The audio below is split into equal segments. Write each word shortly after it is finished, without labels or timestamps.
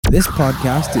This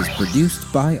podcast is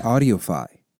produced by AudioFi.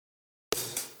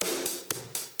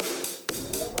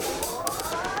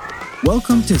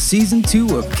 Welcome to Season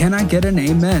 2 of Can I Get an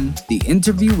Amen? The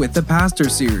Interview with the Pastor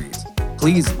series.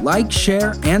 Please like,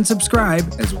 share, and subscribe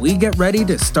as we get ready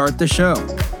to start the show.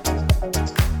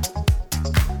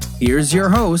 Here's your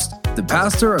host, the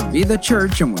pastor of Vida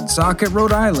Church in Woonsocket,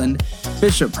 Rhode Island,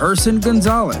 Bishop Herson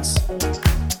Gonzalez.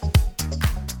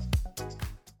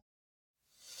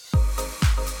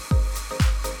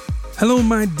 Hello,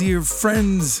 my dear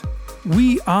friends.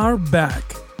 We are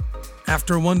back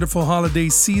after a wonderful holiday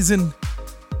season.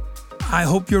 I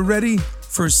hope you're ready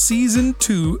for Season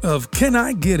 2 of Can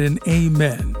I Get an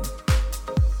Amen?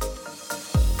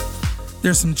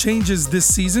 There's some changes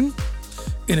this season.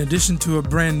 In addition to a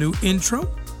brand new intro,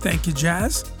 thank you,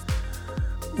 Jazz,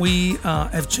 we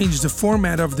have changed the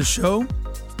format of the show.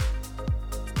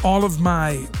 All of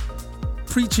my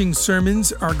preaching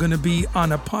sermons are going to be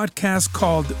on a podcast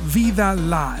called Vida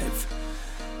Live.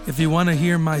 If you want to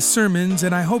hear my sermons,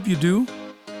 and I hope you do,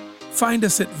 find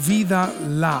us at Vida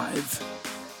Live,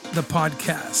 the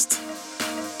podcast.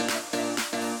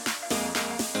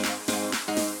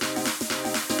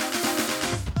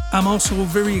 I'm also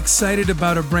very excited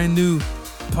about a brand new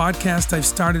podcast I've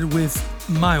started with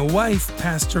my wife,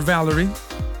 Pastor Valerie.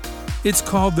 It's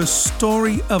called The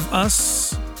Story of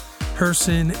Us,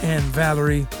 Herson and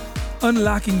Valerie,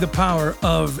 unlocking the power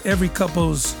of every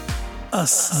couple's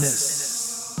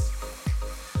usness.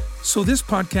 So this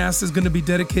podcast is going to be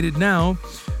dedicated now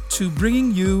to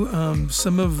bringing you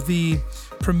some of the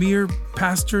premier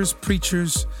pastors,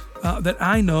 preachers that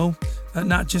I know,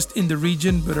 not just in the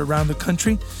region, but around the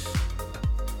country.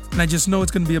 And I just know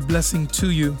it's going to be a blessing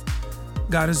to you.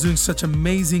 God is doing such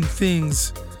amazing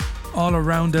things all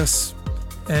around us,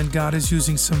 and God is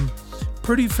using some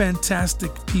pretty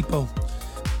fantastic people.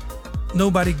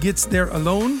 Nobody gets there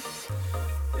alone,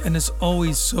 and it's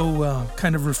always so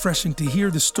kind of refreshing to hear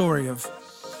the story of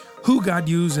who God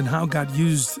used and how God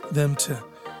used them to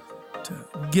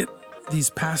get these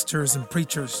pastors and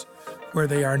preachers where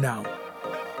they are now.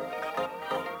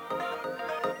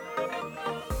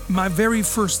 My very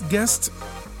first guest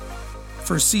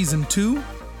for Season 2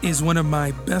 is one of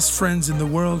my best friends in the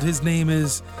world. His name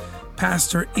is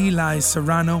Pastor Eli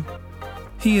Serrano.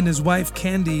 He and his wife,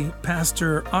 Candy,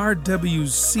 pastor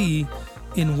RWC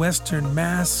in Western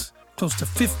Mass. Close to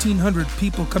 1,500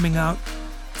 people coming out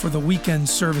for the weekend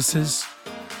services.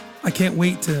 I can't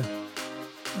wait to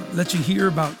let you hear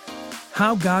about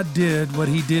how God did what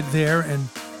he did there, and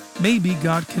maybe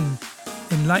God can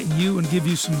enlighten you and give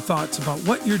you some thoughts about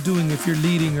what you're doing if you're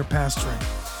leading or pastoring.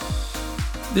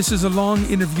 This is a long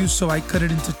interview, so I cut it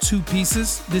into two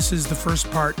pieces. This is the first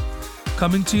part.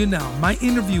 Coming to you now, my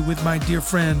interview with my dear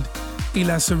friend,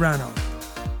 Eli Serrano,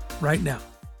 right now.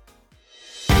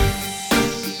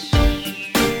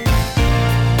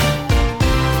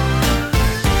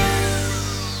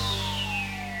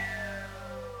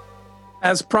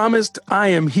 As promised, I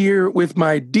am here with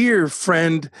my dear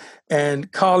friend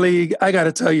and colleague. I got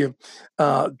to tell you,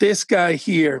 this guy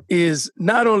here is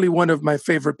not only one of my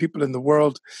favorite people in the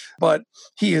world, but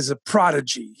he is a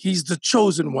prodigy. He's the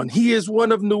chosen one. He is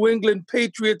one of New England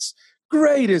Patriots'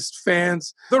 greatest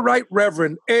fans, the Right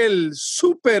Reverend, el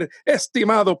super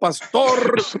estimado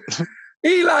pastor,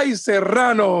 Eli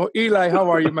Serrano. Eli, how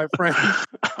are you, my friend?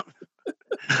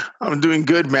 I'm doing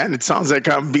good, man. It sounds like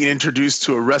I'm being introduced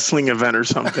to a wrestling event or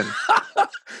something.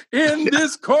 In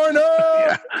this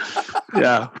corner.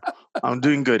 Yeah. I'm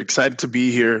doing good. Excited to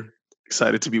be here.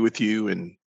 Excited to be with you.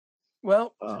 And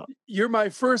well, you're my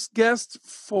first guest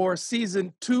for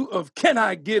Season 2 of Can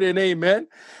I Get an Amen?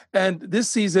 And this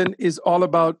season is all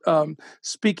about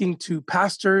speaking to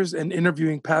pastors and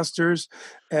interviewing pastors.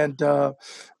 And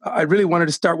I really wanted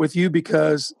to start with you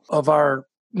because of our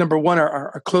number one,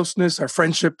 our closeness, our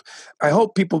friendship. I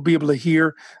hope people will be able to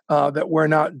hear that we're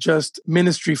not just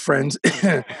ministry friends.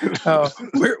 We're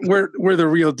the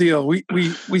real deal.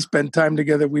 We spend time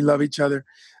together. We love each other.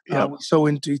 Yep. We're so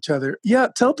into each other. Yeah,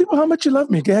 tell people how much you love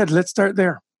me. Go ahead. Let's start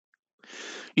there.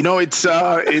 You know, it's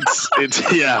I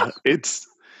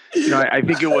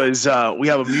think it was we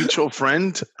have a mutual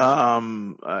friend.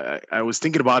 I was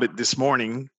thinking about it this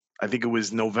morning. I think it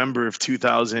was November of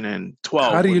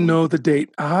 2012. How do you know the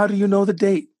date? How do you know the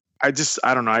date? I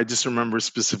don't know. I just remember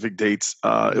specific dates.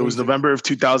 It was November of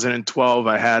 2012.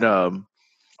 I had an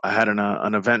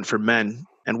event for men,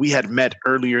 and we had met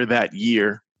earlier that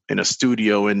year in a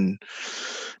studio, and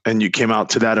you came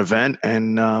out to that event,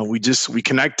 and we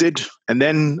connected. And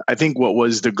then I think what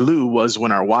was the glue was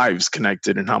when our wives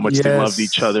connected and how much they loved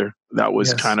each other. That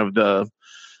was kind of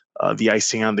the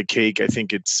icing on the cake. I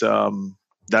think it's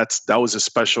that was a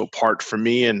special part for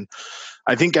me. And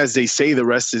I think, as they say, the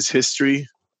rest is history.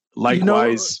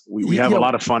 Likewise, we have a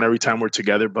lot of fun every time we're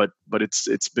together, but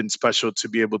it's been special to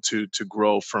be able to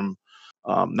grow from,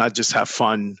 not just have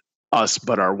fun, us,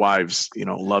 but our wives,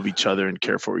 love each other and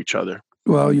care for each other.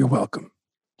 Well, you're welcome.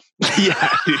 Yeah.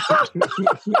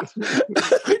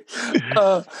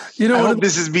 I hope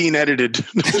this is being edited.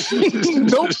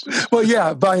 Nope. Well,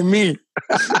 yeah, by me.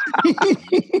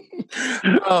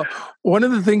 One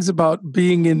of the things about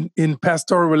being in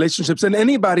pastoral relationships, and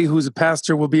anybody who's a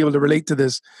pastor will be able to relate to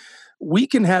this, we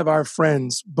can have our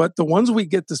friends, but the ones we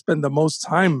get to spend the most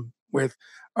time with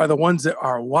are the ones that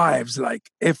our wives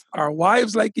like. If our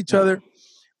wives like each other,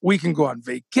 we can go on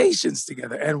vacations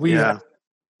together, and we have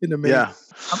been amazing. Yeah.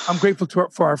 I'm grateful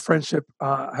for our friendship.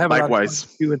 I have Likewise. A lot of fun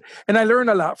with you, and I learn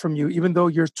a lot from you, even though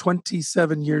you're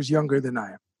 27 years younger than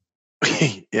I am.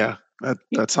 Yeah,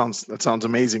 that sounds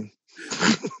amazing.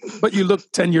 But you look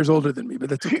 10 years older than me, but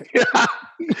that's okay.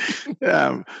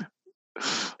 Yeah.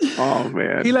 Oh,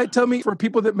 man. Eli, tell me, for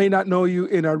people that may not know you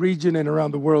in our region and around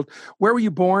the world, where were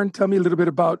you born? Tell me a little bit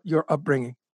about your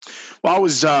upbringing. Well,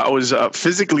 I was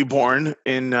physically born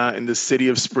in the city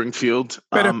of Springfield.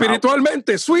 Pero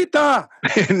espiritualmente, sweeta.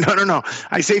 No.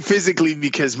 I say physically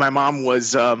because my mom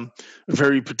was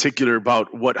very particular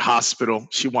about what hospital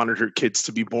she wanted her kids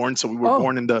to be born. So we were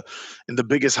born in the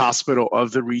biggest hospital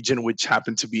of the region, which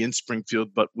happened to be in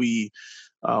Springfield. But we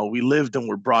lived and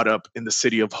were brought up in the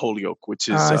city of Holyoke, which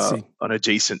is an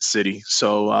adjacent city.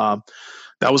 So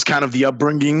that was kind of the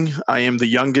upbringing. I am the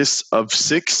youngest of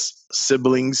 6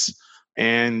 siblings.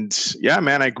 And yeah,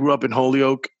 man, I grew up in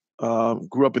Holyoke,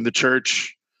 grew up in the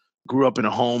church, grew up in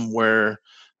a home where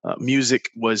music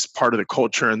was part of the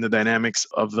culture and the dynamics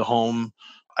of the home.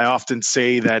 I often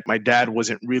say that my dad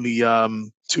wasn't really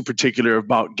too particular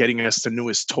about getting us the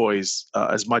newest toys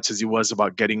as much as he was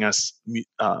about getting us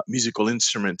musical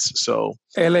instruments. So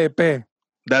LP.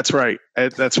 That's right.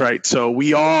 That's right. So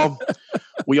we all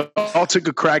took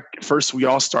a crack. First, we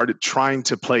all started trying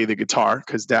to play the guitar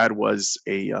because Dad was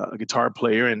a guitar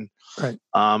player, and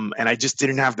I just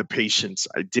didn't have the patience.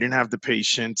 I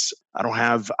don't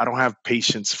have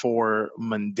patience for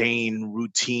mundane,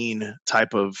 routine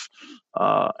type of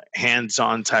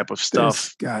hands-on type of stuff.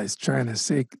 This guy's trying to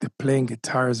say that playing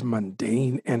guitar is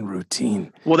mundane and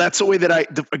routine. Well, that's the way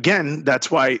that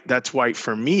that's why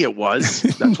for me it was.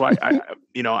 That's why I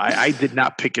did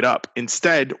not pick it up.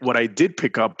 Instead, what I did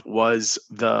pick up was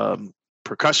the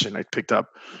percussion. I picked up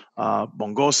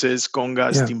bongoses,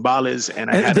 congas, timbales, and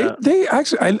they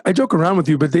actually, I joke around with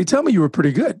you, but they tell me you were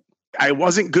pretty good. I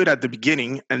wasn't good at the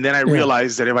beginning, and then I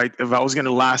realized that if I was going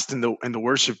to last in the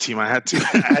worship team, I had to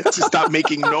stop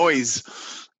making noise,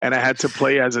 and I had to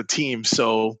play as a team.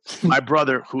 So my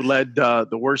brother, who led the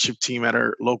worship team at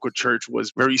our local church,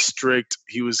 was very strict.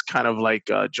 He was kind of like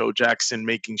Joe Jackson,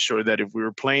 making sure that if we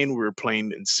were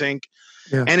playing in sync,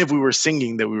 and if we were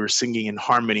singing, that we were singing in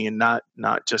harmony and not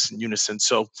just in unison.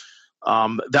 So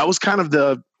that was kind of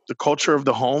the culture of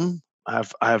the home. I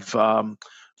have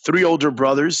 3 older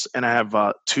brothers, and I have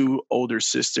 2 older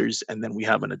sisters, and then we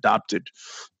have an adopted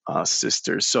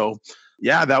sister. So,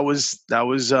 yeah, that was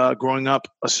growing up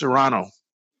a Serrano.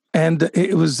 And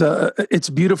it was it's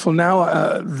beautiful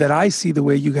now that I see the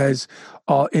way you guys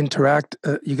all interact.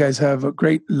 You guys have a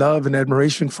great love and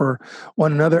admiration for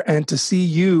one another, and to see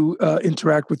you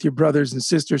interact with your brothers and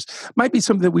sisters might be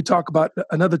something that we talk about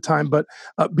another time. But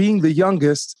being the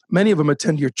youngest, many of them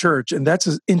attend your church, and that's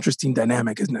an interesting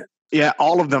dynamic, isn't it? Yeah,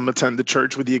 all of them attend the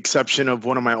church with the exception of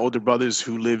one of my older brothers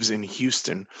who lives in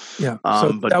Houston. Yeah,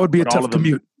 so that would be a tough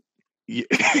commute.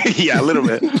 Yeah, a little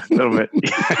bit.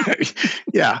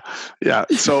 Yeah.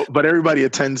 So, but everybody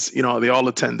attends, they all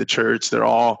attend the church. They're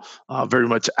all very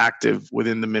much active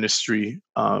within the ministry,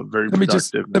 very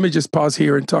productive. Let me just pause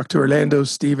here and talk to Orlando,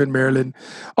 Stephen, Marilyn,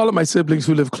 all of my siblings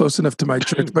who live close enough to my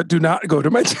church, but do not go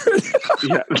to my church.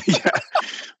 Yeah.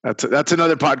 That's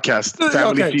another podcast.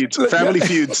 Family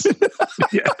feuds.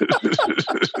 Yeah.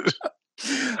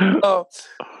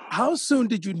 How soon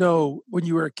did you know when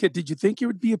you were a kid? Did you think you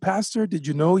would be a pastor? Did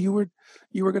you know you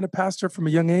were going to pastor from a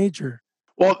young age? Or?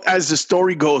 Well, as the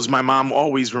story goes, my mom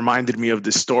always reminded me of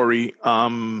this story.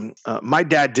 My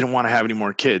dad didn't want to have any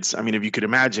more kids. I mean, if you could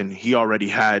imagine, he already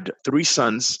had 3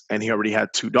 sons and he already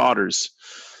had 2 daughters.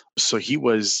 So he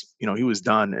was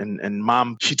done. And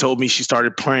mom, she told me she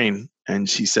started praying. And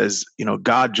she says,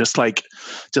 God, just like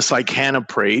Hannah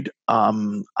prayed,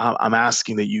 I'm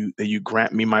asking that you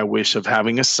grant me my wish of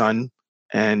having a son.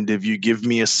 And if you give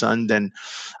me a son, then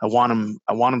I want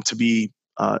him to be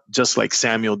just like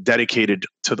Samuel, dedicated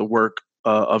to the work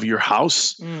of your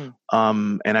house. And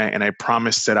I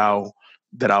promise that I'll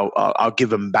that I'll give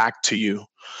them back to you.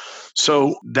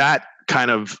 So that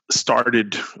kind of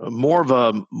started more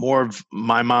of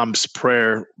my mom's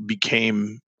prayer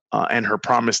became, and her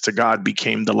promise to God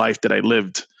became the life that I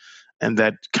lived, and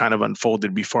that kind of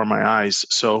unfolded before my eyes.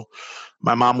 So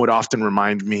my mom would often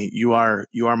remind me, you are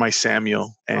my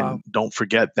Samuel, and Wow. don't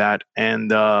forget that.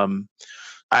 And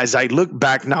as I look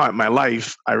back now at my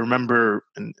life, I remember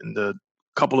in the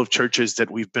couple of churches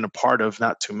that we've been a part of,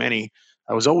 not too many,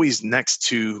 I was always next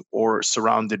to or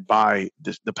surrounded by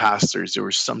the pastors. There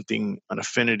was something, an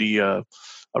affinity, a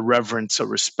reverence, a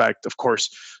respect. Of course,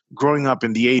 growing up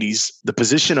in the 80s, the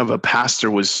position of a pastor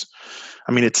was,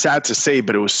 I mean, it's sad to say,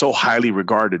 but it was so highly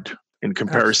regarded in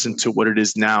comparison to what it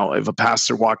is now. If a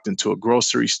pastor walked into a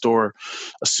grocery store,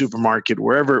 a supermarket,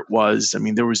 wherever it was, I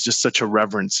mean, there was just such a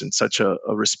reverence and such a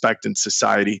respect in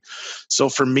society. So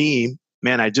for me,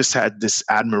 man, I just had this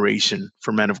admiration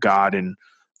for men of God. And,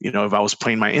 if I was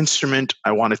playing my instrument,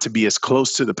 I wanted to be as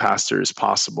close to the pastor as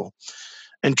possible.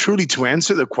 And truly, to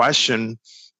answer the question,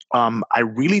 I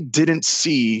really didn't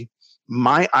see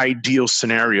my ideal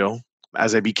scenario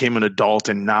as I became an adult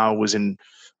and now was in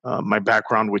my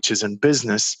background, which is in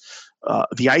business.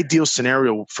 The ideal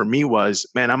scenario for me was,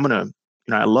 man,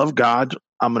 I love God.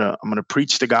 I'm gonna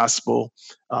preach the gospel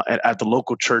at the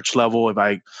local church level.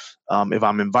 If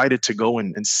I'm invited to go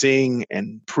and sing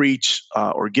and preach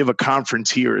or give a conference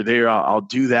here or there, I'll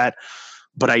do that.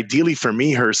 But ideally for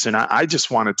me, Herson, I just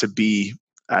wanted to be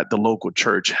at the local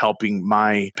church helping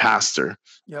my pastor.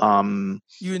 Yep.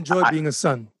 You enjoy being a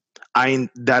son.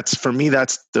 That's for me,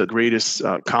 that's the greatest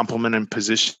compliment and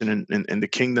position in the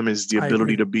kingdom, is the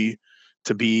ability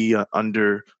to be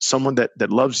under someone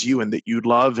that loves you and that you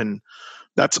love. And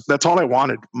that's all I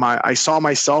wanted. I saw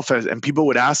myself as, and people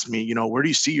would ask me, where do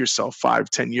you see yourself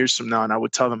 5-10 years from now? And I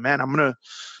would tell them, man, I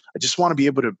just want to be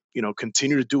able to,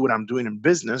 continue to do what I'm doing in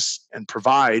business and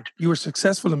provide. You were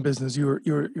successful in business.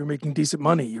 You're making decent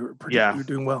money. You're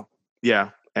doing well. Yeah.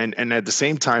 And at the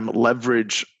same time,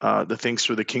 leverage the things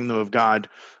for the kingdom of God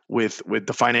with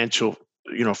the financial,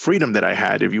 freedom that I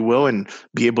had, if you will, and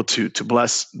be able to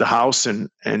bless the house and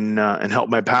help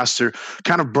my pastor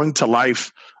kind of bring to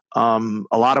life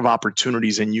a lot of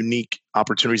opportunities and unique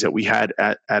opportunities that we had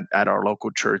at our local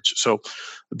church. So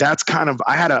that's kind of,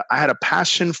 I had a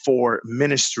passion for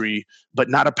ministry, but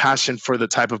not a passion for the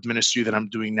type of ministry that I'm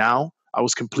doing now. I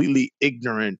was completely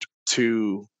ignorant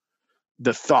to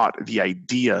the thought, the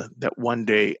idea that one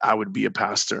day I would be a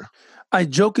pastor. I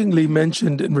jokingly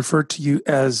mentioned and referred to you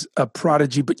as a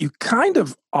prodigy, but you kind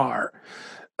of are.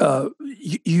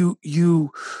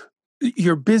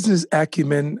 Your business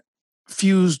acumen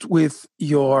fused with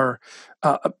your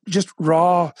just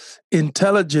raw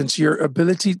intelligence, your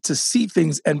ability to see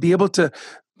things and be able to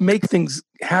make things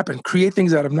happen, create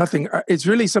things out of nothing. It's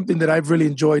really something that I've really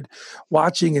enjoyed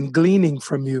watching and gleaning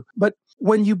from you. But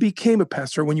when you became a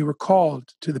pastor, when you were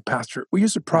called to the pastorate, were you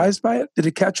surprised by it? Did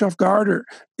it catch you off guard? Or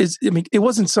it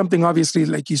wasn't something, obviously,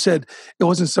 like you said, it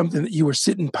wasn't something that you were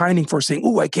sitting pining for, saying,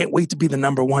 "Oh, I can't wait to be the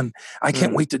number one. I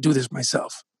can't wait to do this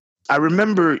myself." I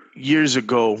remember years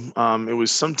ago, it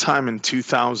was sometime in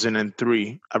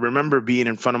 2003. I remember being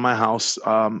in front of my house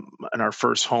in our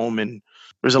first home, and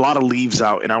there's a lot of leaves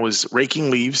out, and I was raking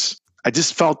leaves. I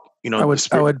just felt, I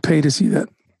would pay to see that.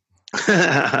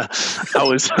 I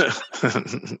was,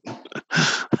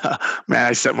 man,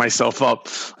 I set myself up.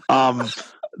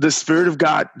 The Spirit of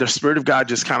God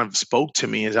just kind of spoke to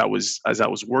me as I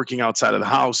was working outside of the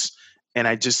house, and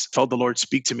I just felt the Lord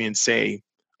speak to me and say,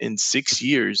 in 6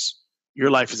 years, your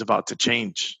life is about to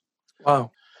change.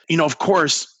 Wow. Of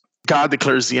course, God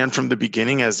declares the end from the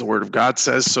beginning, as the Word of God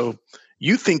says. So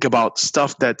you think about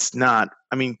stuff that's not,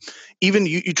 even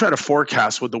you try to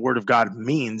forecast what the Word of God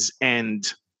means, and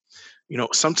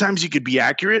sometimes you could be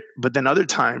accurate, but then other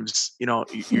times,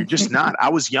 you're just not. I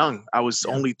was young. I was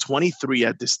only 23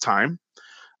 at this time.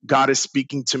 God is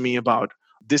speaking to me about,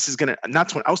 this is going to,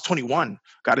 I was 21.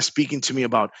 God is speaking to me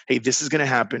about, hey, this is going to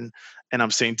happen. And I'm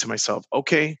saying to myself,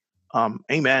 okay,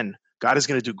 amen. God is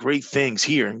going to do great things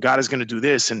here, and God is going to do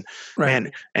this. And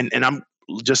right. and I'm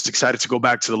just excited to go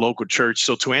back to the local church.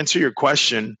 So to answer your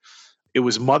question, it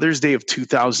was Mother's Day of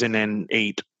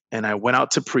 2008. And I went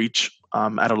out to preach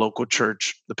at a local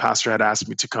church. The pastor had asked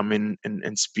me to come in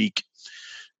and speak.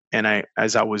 And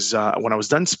when I was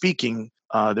done speaking,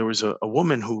 there was a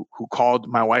woman who called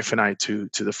my wife and I to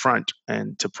the front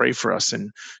and to pray for us.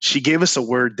 And she gave us a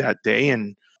word that day.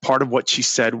 And part of what she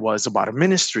said was about a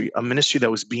ministry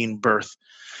that was being birthed.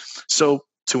 So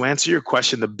to answer your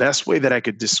question, the best way that I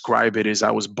could describe it is I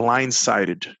was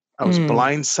blindsided. I was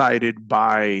blindsided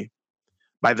by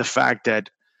the fact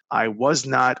that I was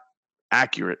not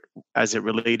accurate as it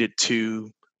related to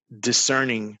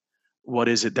discerning what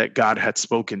is it that God had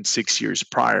spoken 6 years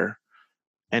prior.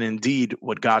 And indeed,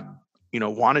 what God,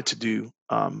 wanted to do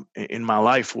in my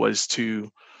life was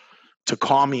to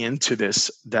call me into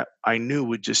this that I knew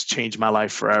would just change my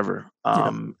life forever.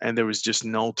 Yeah. And there was just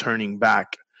no turning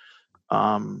back.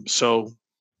 So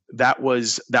that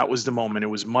was the moment. It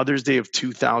was Mother's Day of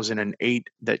 2008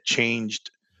 that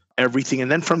changed everything. And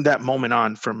then from that moment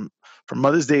on, from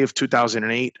Mother's Day of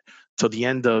 2008 till the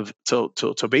end of till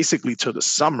basically till the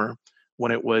summer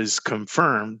when it was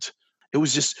confirmed, it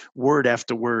was just word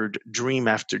after word, dream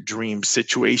after dream,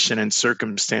 situation and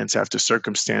circumstance after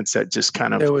circumstance that just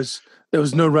kind of There was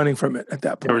no running from it at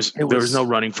that there point. was there was no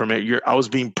running from it. I was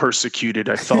being persecuted.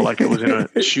 I felt like I was in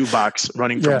a shoebox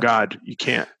running from Yeah. God. You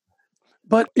can't.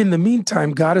 But in the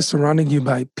meantime, God is surrounding you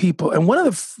by people. And one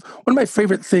of my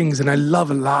favorite things, and I love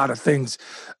a lot of things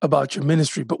about your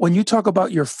ministry, but when you talk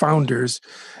about your founders,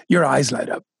 your eyes light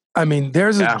up. I mean,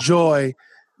 there's a Yeah. joy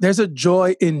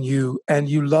in you, and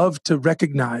you love to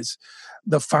recognize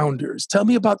the founders. Tell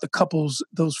me about the couples,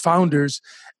 those founders,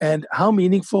 and how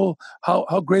meaningful,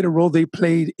 how great a role they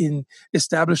played in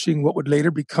establishing what would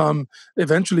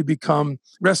eventually become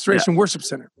Restoration Worship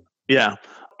Center. Yeah.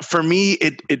 For me,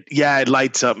 it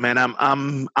lights up, man.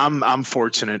 I'm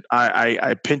fortunate.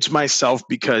 I pinch myself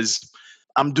because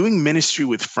I'm doing ministry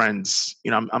with friends.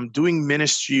 I'm doing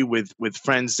ministry with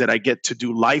friends that I get to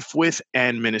do life with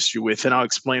and ministry with. And I'll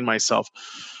explain myself.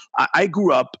 I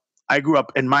grew up,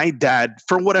 and my dad,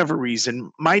 for whatever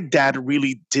reason, my dad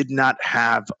really did not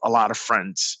have a lot of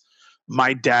friends.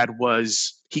 My dad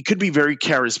he could be very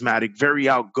charismatic, very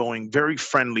outgoing, very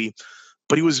friendly,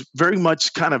 but he was very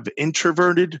much kind of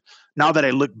introverted. Now that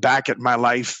I look back at my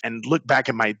life and look back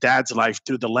at my dad's life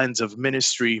through the lens of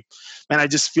ministry, man, I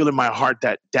just feel in my heart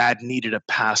that dad needed a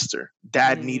pastor.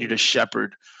 Dad needed a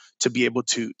shepherd to be able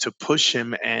to push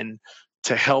him and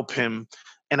to help him.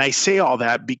 And I say all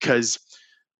that because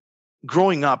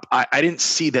growing up, I didn't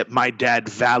see that my dad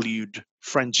valued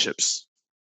friendships.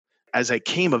 As I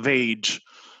came of age,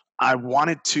 I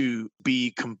wanted to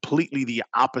be completely the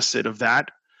opposite of that.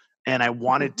 And I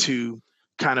wanted to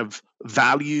kind of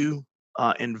value,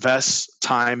 invest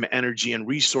time, energy, and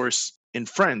resource in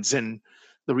friends. And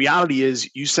the reality is,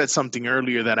 you said something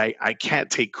earlier that I can't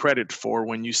take credit for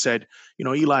when you said,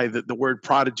 Eli, the word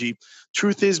prodigy.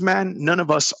 Truth is, man, none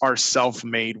of us are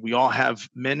self-made. We all have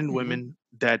men and women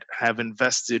that have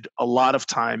invested a lot of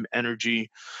time,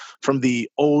 energy, from the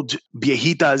old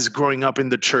viejitas growing up in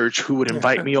the church who would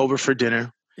invite me over for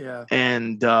dinner. Yeah.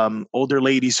 And older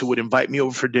ladies who would invite me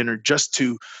over for dinner just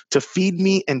to feed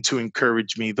me and to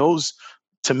encourage me. Those,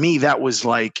 to me,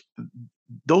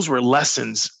 those were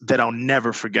lessons that I'll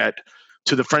never forget.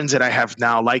 To the friends that I have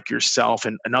now, like yourself,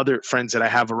 and other friends that I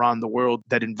have around the world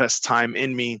that invest time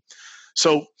in me.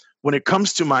 So when it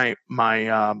comes to my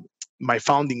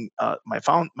founding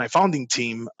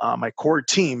team, my core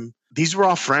team, these were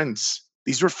all friends.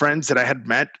 These were friends that I had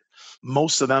met,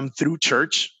 most of them through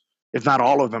church, if not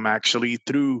all of them actually,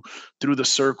 through the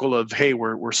circle of, hey,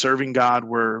 we're serving God,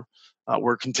 we're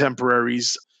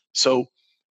contemporaries. So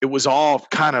it was all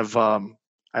kind of,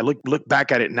 I look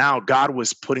back at it now, God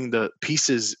was putting the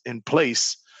pieces in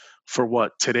place for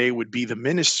what today would be the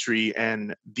ministry.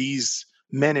 And these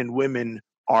men and women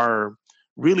are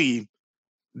really,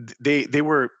 they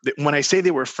were, when I say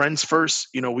they were friends first,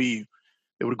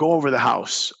 they would go over the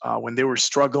house when they were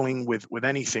struggling with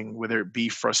anything, whether it be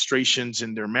frustrations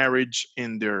in their marriage,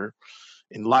 in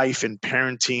life, in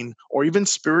parenting, or even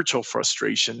spiritual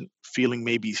frustration, feeling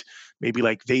maybe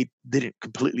like they didn't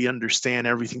completely understand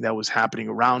everything that was happening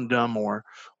around them, or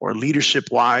leadership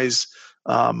wise.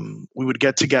 We would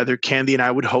get together. Candy and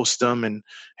I would host them, and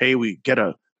hey, we get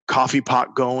a coffee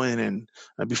pot going, and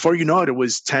before you know it, it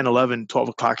was 10, 11, 12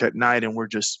 o'clock at night, and we're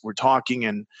talking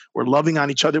and we're loving on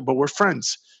each other, but we're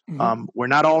friends. We're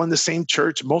not all in the same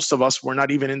church. Most of us were not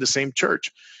even in the same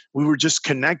church. We were just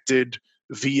connected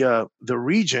via the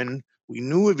region. We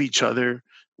knew of each other.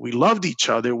 We loved each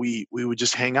other. We would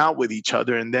just hang out with each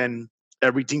other, and then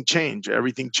everything changed.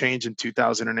 Everything changed in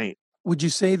 2008. Would you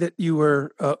say that you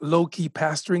were low-key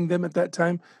pastoring them at that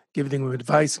time, giving them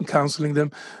advice and counseling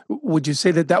them? Would you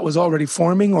say that was already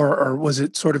forming, or was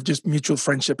it sort of just mutual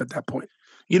friendship at that point?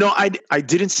 I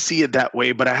didn't see it that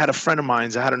way, but I had a friend of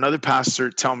mine. I had another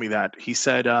pastor tell me that. He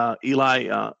said,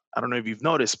 Eli, I don't know if you've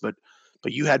noticed, but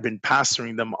you had been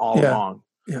pastoring them all along.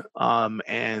 Yeah.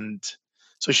 And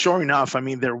so sure enough, I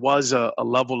mean, there was a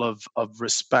level of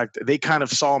respect. They kind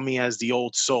of saw me as the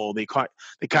old soul. They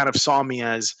kind of saw me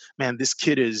as, man, this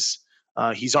kid is,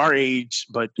 he's our age,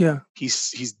 but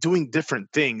he's doing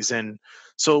different things. And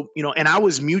So, and I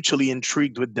was mutually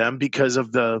intrigued with them because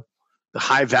of the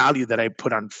high value that I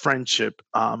put on friendship.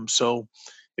 So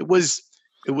it was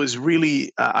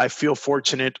really, I feel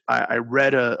fortunate. I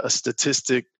read a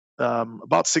statistic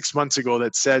about 6 months ago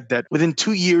that said that within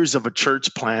 2 years of a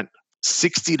church plant,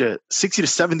 60 to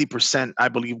 70%, I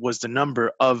believe, was the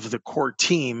number of the core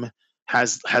team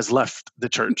has left the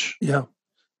church. Yeah.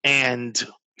 And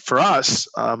for us,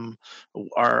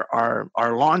 our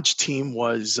launch team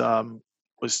was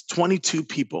 22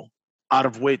 people, out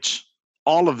of which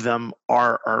all of them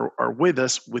are with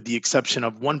us, with the exception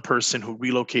of one person who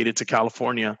relocated to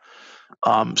California.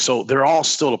 So they're all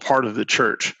still a part of the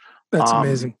church. That's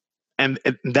amazing. And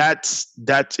that's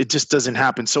it just doesn't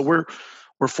happen. So we're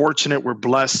fortunate. We're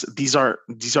blessed. These are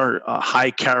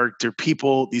high character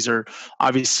people. These are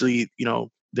obviously,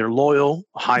 they're loyal,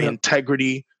 high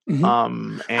integrity,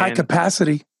 and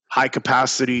high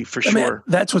capacity for sure. Mean,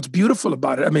 that's what's beautiful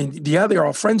about it. I mean, yeah, they're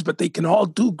all friends, but they can all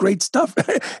do great stuff.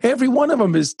 Every one of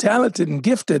them is talented and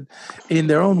gifted in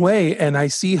their own way. And I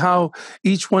see how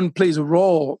each one plays a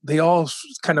role. They all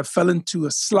kind of fell into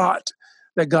a slot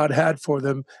that God had for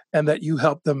them and that you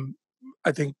helped them,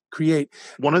 I think, create.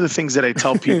 One of the things that I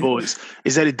tell people is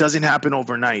that it doesn't happen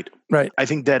overnight. Right. I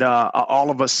think that all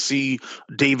of us see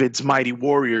David's mighty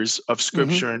warriors of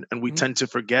Scripture, and we tend to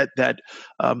forget that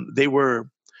they were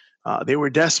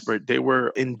desperate. They were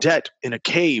in debt in a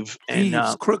cave, and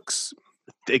thieves, crooks.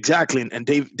 Exactly. And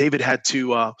David had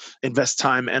to invest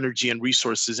time, energy, and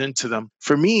resources into them.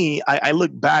 For me, I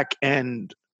look back,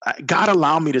 and God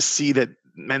allowed me to see that,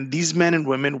 man, these men and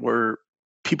women were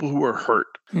people who were hurt.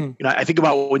 I think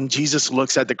about when Jesus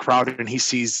looks at the crowd and he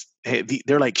sees, hey,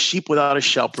 they're like sheep without a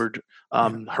shepherd,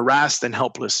 harassed and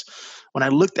helpless. When I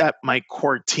looked at my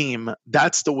core team,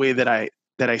 that's the way that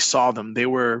I saw them. They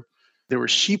were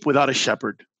sheep without a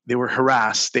shepherd. They were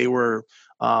harassed. They were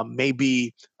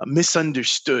maybe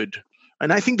misunderstood.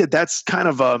 And I think that that's kind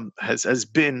of has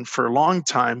been for a long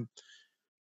time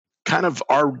kind of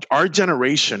our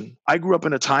generation. I grew up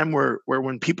in a time where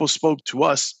when people spoke to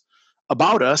us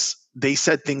about us, they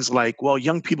said things like, well,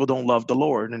 young people don't love the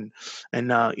Lord. And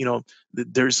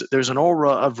there's an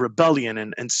aura of rebellion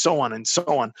and so on and so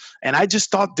on. And I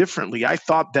just thought differently. I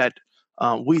thought that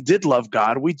we did love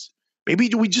God. Maybe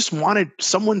we just wanted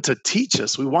someone to teach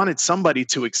us. We wanted somebody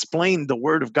to explain the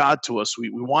word of God to us. We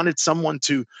wanted someone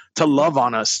to love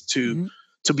on us, to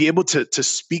be able to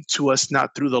speak to us,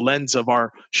 not through the lens of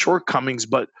our shortcomings,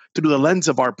 but through the lens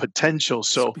of our potential.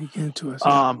 So, speaking to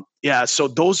us, so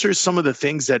those are some of the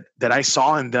things that I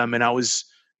saw in them. And I was,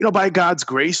 by God's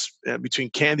grace, between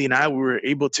Candy and I, we were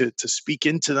able to speak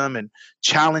into them and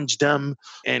challenge them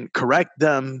and correct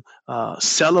them,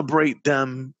 celebrate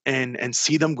them, and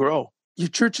see them grow. Your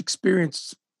church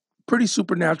experienced pretty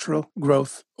supernatural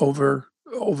growth over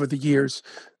the years,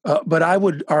 but I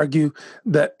would argue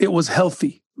that it was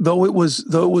healthy, though it was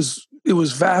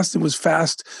vast. It was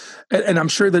fast, and I'm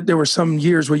sure that there were some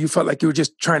years where you felt like you were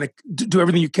just trying to do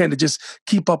everything you can to just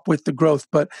keep up with the growth.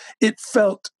 But it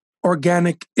felt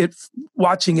organic.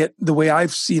 Watching it the way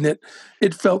I've seen it,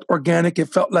 it felt organic. It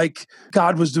felt like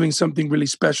God was doing something really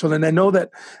special. And I know that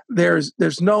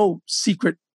there's no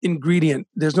secret ingredient.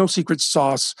 There's no secret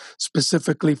sauce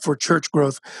specifically for church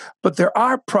growth, but there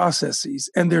are processes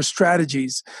and there's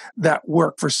strategies that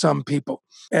work for some people.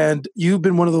 And you've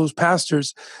been one of those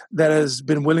pastors that has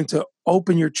been willing to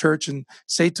open your church and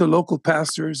say to local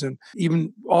pastors, and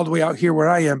even all the way out here where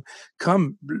I am,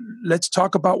 come, let's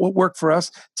talk about what worked for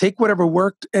us. Take whatever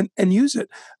worked and use it.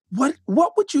 What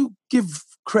would you give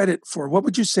credit for? What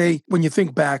would you say when you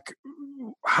think back?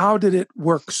 How did it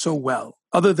work so well?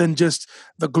 Other than just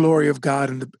the glory of God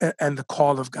and the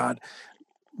call of God,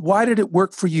 why did it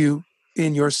work for you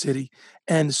in your city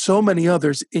and so many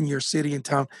others in your city and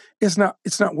town? It's not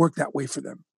worked that way for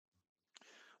them.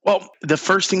 Well, the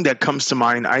first thing that comes to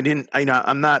mind, I don't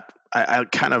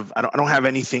have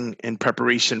anything in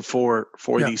preparation for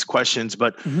these questions,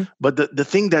 but the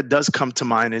thing that does come to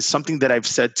mind is something that I've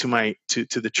said to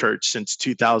the church since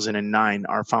 2009,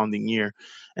 our founding year,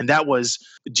 and that was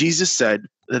Jesus said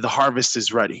that the harvest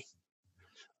is ready.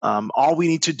 All we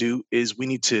need to do is we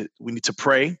need to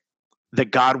pray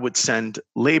that God would send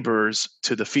laborers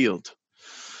to the field.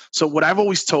 So what I've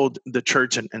always told the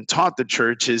church and taught the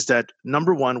church is that,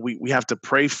 number one, we have to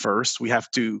pray first. We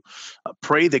have to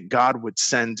pray that God would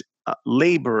send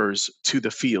laborers to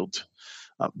the field.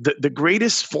 The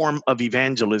greatest form of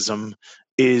evangelism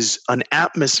is an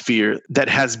atmosphere that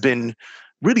has been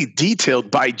really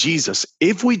detailed by Jesus.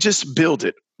 If we just build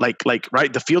it, like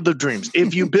right, the field of dreams,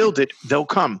 if you build it, they'll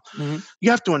come. You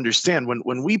have to understand,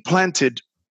 when we planted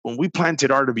when we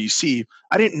planted RWC,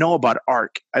 I didn't know about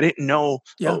ARC. I didn't know.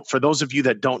 For those of you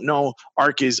that don't know,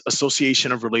 ARC is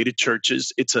Association of Related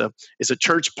Churches. It's a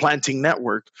church planting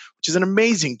network, which is an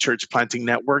amazing church planting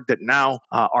network that now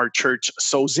our church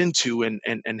sows into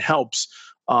and helps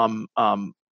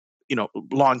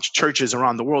launch churches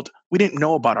around the world. We didn't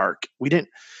know about ARC. We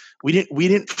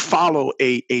didn't follow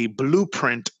a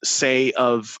blueprint, say,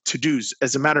 of to-dos.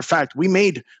 As a matter of fact, we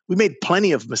made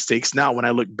plenty of mistakes now when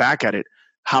I look back at it.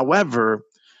 However,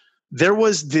 there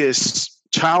was this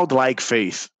childlike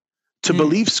faith to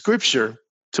believe Scripture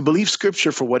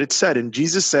for what it said. And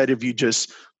Jesus said, if you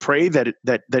just pray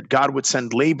that God would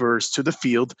send laborers to the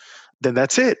field, then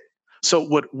that's it. So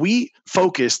what we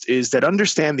focused is that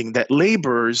understanding that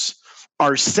laborers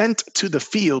are sent to the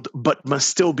field, but must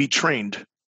still be trained.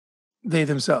 They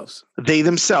themselves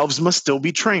must still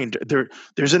be trained.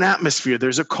 There's an atmosphere,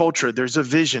 there's a culture, there's a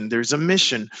vision, there's a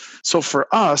mission. So for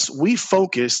us, we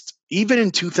focused, even in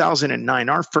 2009,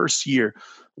 our first year,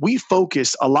 we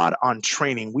focused a lot on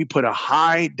training. We put a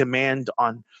high demand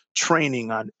on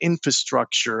training, on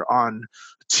infrastructure, on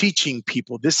teaching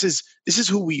people. This is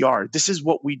who we are. This is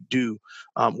what we do.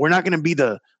 We're not going to be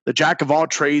the jack of all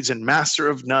trades and master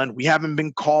of none. We haven't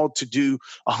been called to do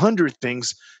 100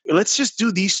 things. Let's just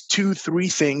do these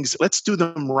 2-3 things. Let's do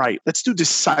them right. Let's do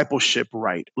discipleship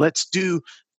right. Let's do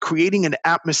creating an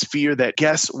atmosphere that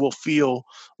guests will feel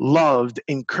loved,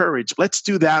 encouraged. Let's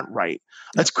do that right.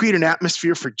 Let's create an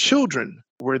atmosphere for children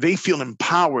where they feel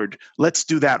empowered. Let's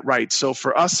do that right. So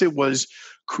for us, it was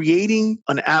creating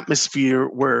an atmosphere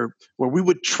where we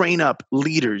would train up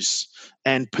leaders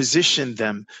and position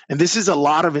them. And this is a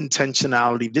lot of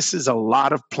intentionality. This is a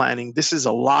lot of planning. This is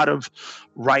a lot of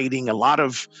writing, a lot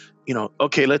of,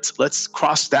 okay, let's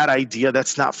cross that idea.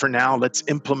 That's not for now. Let's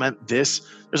implement this.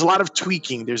 There's a lot of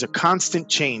tweaking. There's a constant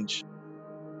change.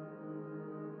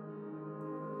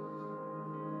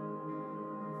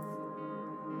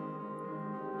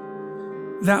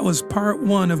 That was part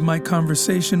 1 of my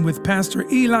conversation with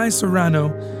Pastor Eli Serrano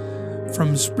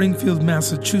from Springfield,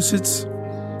 Massachusetts.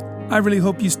 I really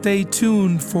hope you stay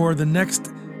tuned for the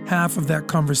next half of that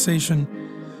conversation,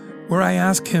 where I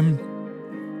ask him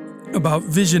about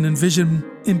vision and vision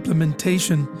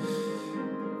implementation.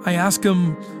 I ask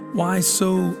him why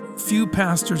so few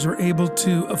pastors are able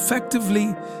to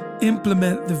effectively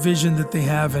implement the vision that they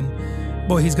have, and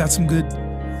boy, he's got some good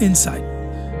insight.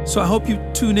 So I hope you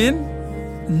tune in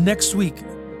next week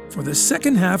for the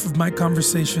second half of my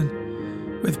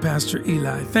conversation with Pastor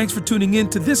Eli. Thanks for tuning in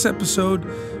to this episode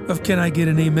of Can I Get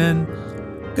an Amen?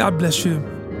 God bless you.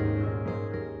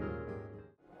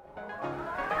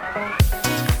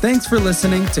 Thanks for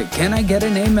listening to Can I Get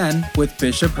an Amen with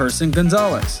Bishop Herson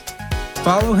Gonzalez.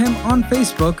 Follow him on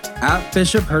Facebook at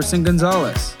Bishop Herson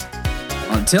Gonzalez.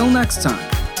 Until next time.